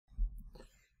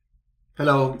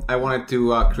Hello, I wanted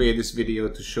to create this video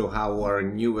to show how our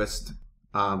newest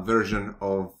version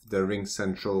of the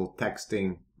RingCentral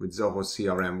texting with Zoho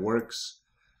CRM works.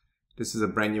 This is a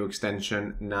brand new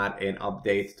extension, not an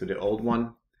update to the old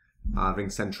one.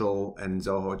 RingCentral and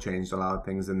Zoho changed a lot of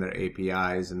things in their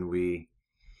APIs and we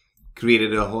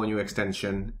created a whole new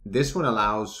extension. This one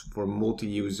allows for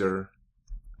multi-user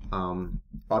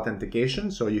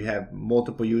authentication. So you have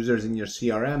multiple users in your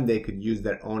CRM, they could use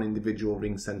their own individual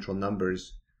RingCentral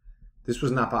numbers. This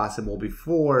was not possible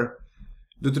before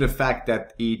due to the fact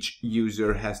that each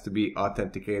user has to be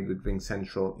authenticated with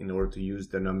RingCentral in order to use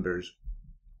the numbers.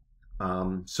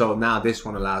 So now this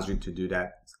one allows you to do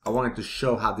that. I wanted to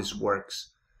show how this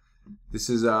works. This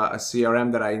is a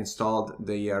CRM that I installed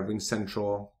the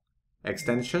RingCentral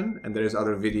extension, and there's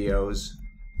other videos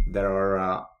that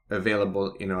are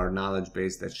available in our knowledge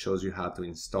base that shows you how to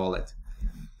install it.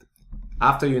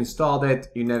 After you installed it,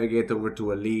 you navigate over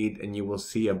to a lead and you will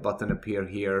see a button appear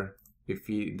here. If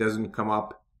it doesn't come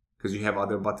up because you have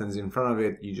other buttons in front of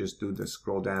it, you just do the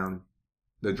scroll down,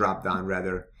 the drop down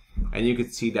rather, and you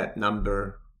could see that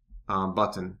number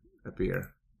button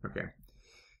appear. Okay,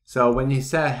 so when you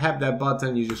have that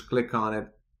button, you just click on it.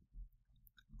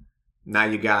 Now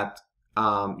you got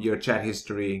your chat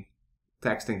history,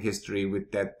 texting history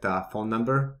with that phone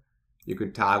number. You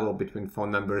could toggle between phone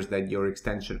numbers that your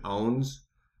extension owns.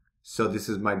 So this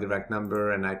is my direct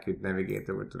number and I could navigate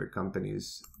over to the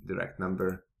company's direct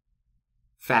number.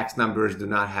 Fax numbers do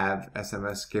not have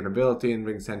SMS capability in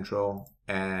RingCentral,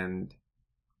 and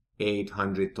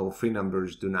 800 toll-free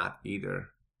numbers do not either.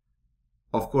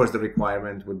 Of course, the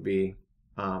requirement would be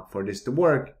for this to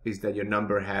work is that your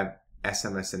number have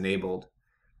SMS enabled.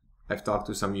 I've talked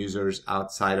to some users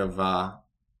outside of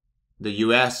the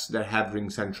US that have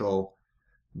RingCentral,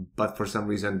 but for some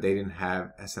reason they didn't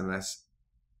have SMS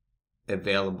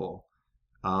available.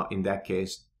 In that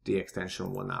case, the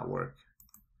extension will not work.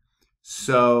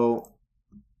 So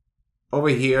over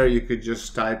here, you could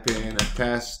just type in a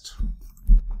test,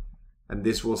 and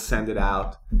this will send it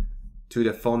out to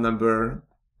the phone number,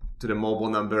 to the mobile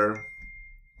number,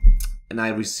 and I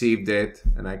received it,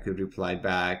 and I could reply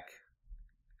back.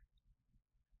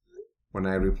 When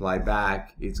I reply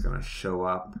back, it's going to show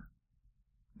up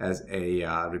as a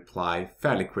reply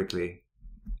fairly quickly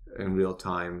in real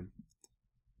time.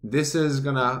 This is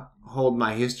going to hold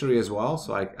my history as well,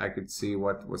 so I could see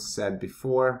what was said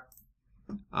before,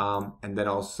 and then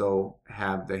also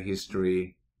have the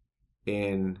history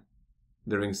in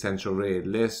the RingCentral related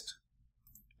list.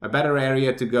 A better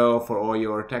area to go for all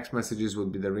your text messages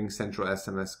would be the RingCentral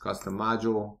SMS custom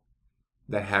module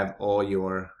that have all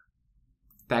your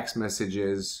text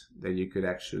messages that you could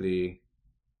actually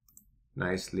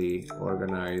nicely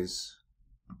organize.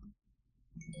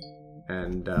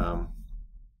 And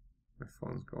my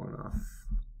phone's going off.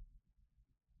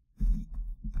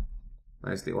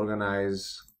 Nicely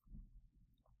organize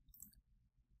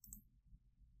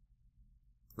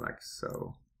like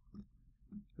so.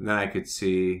 And then I could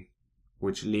see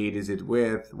which lead is it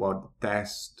with, what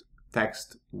text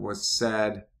was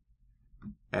said,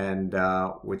 and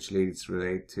which lead it's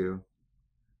related to.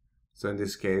 So in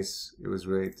this case, it was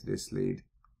related to this lead.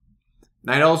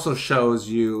 Now it also shows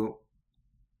you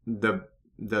the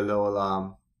little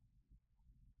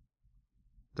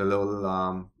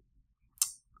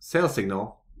sales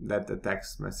signal that the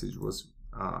text message was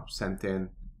sent in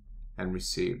and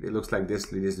received. It looks like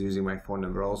this lead is using my phone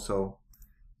number also,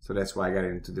 so that's why I got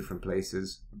it into different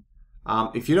places.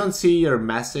 If you don't see your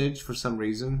message for some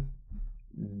reason,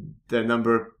 the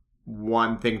number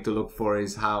one thing to look for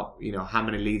is how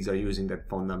many leads are using that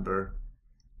phone number.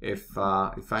 If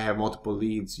I have multiple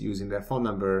leads using that phone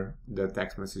number, the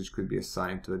text message could be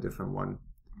assigned to a different one.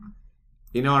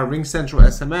 In our RingCentral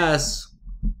SMS,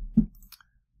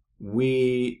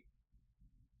 we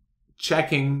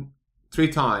checking 3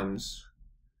 times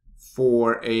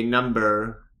for a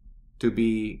number to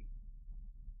be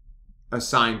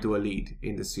assigned to a lead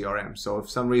in the CRM. So if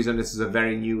for some reason this is a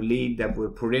very new lead that we'll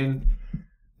put in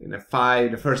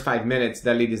the first 5 minutes,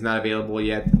 that lead is not available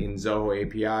yet in Zoho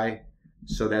API.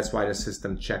 So that's why the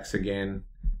system checks again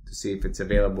to see if it's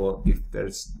available. If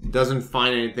it doesn't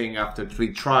find anything after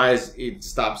 3 tries, it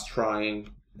stops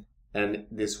trying, and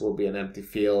this will be an empty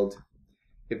field.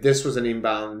 If this was an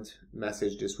inbound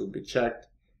message, this would be checked.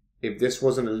 If this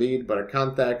wasn't a lead but a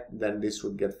contact, then this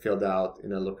would get filled out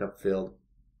in a lookup field,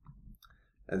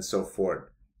 and so forth.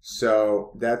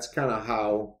 So that's kind of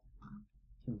how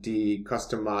the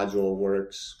custom module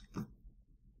works,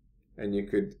 and you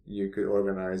could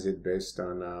organize it based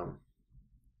on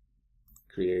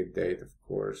create date, of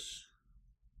course.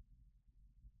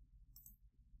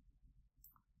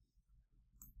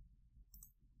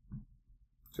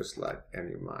 just like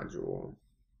any module.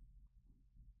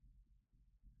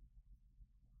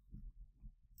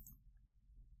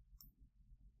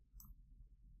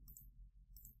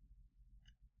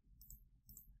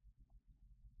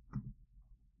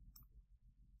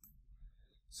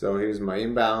 So here's my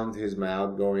inbound, here's my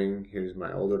outgoing, here's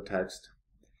my older text.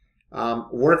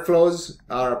 Workflows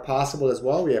are possible as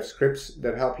well. We have scripts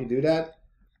that help you do that.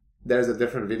 There's a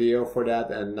different video for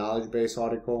that and knowledge base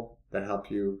article that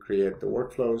help you create the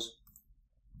workflows.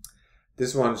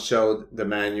 This one showed the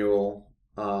manual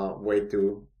way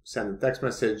to send a text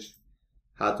message,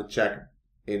 how to check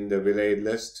in the relayed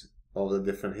list of the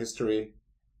different history,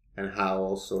 and how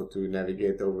also to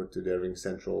navigate over to the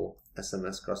RingCentral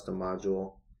SMS custom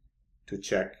module to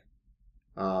check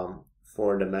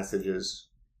for the messages.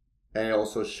 And it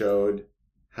also showed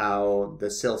how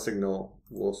the sales signal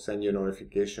will send you a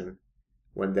notification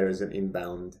when there is an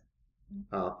inbound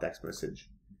text message.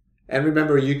 And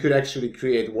remember, you could actually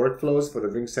create workflows for the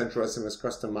RingCentral SMS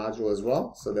custom module as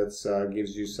well. So that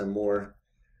gives you some more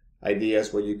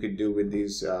ideas what you could do with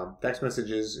these text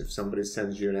messages. If somebody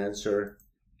sends you an answer,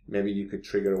 maybe you could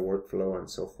trigger a workflow and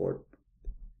so forth.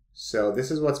 So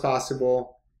this is what's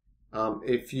possible.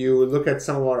 If you look at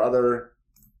some of our other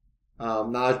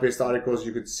knowledge-based articles,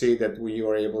 you could see that we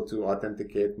are able to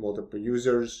authenticate multiple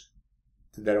users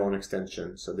to their own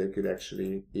extension. So they could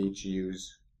actually each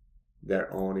use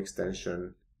their own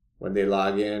extension. When they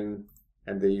log in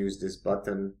and they use this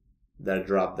button, their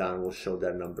drop-down will show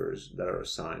their numbers that are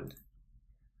assigned.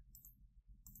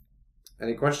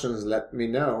 Any questions, let me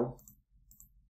know.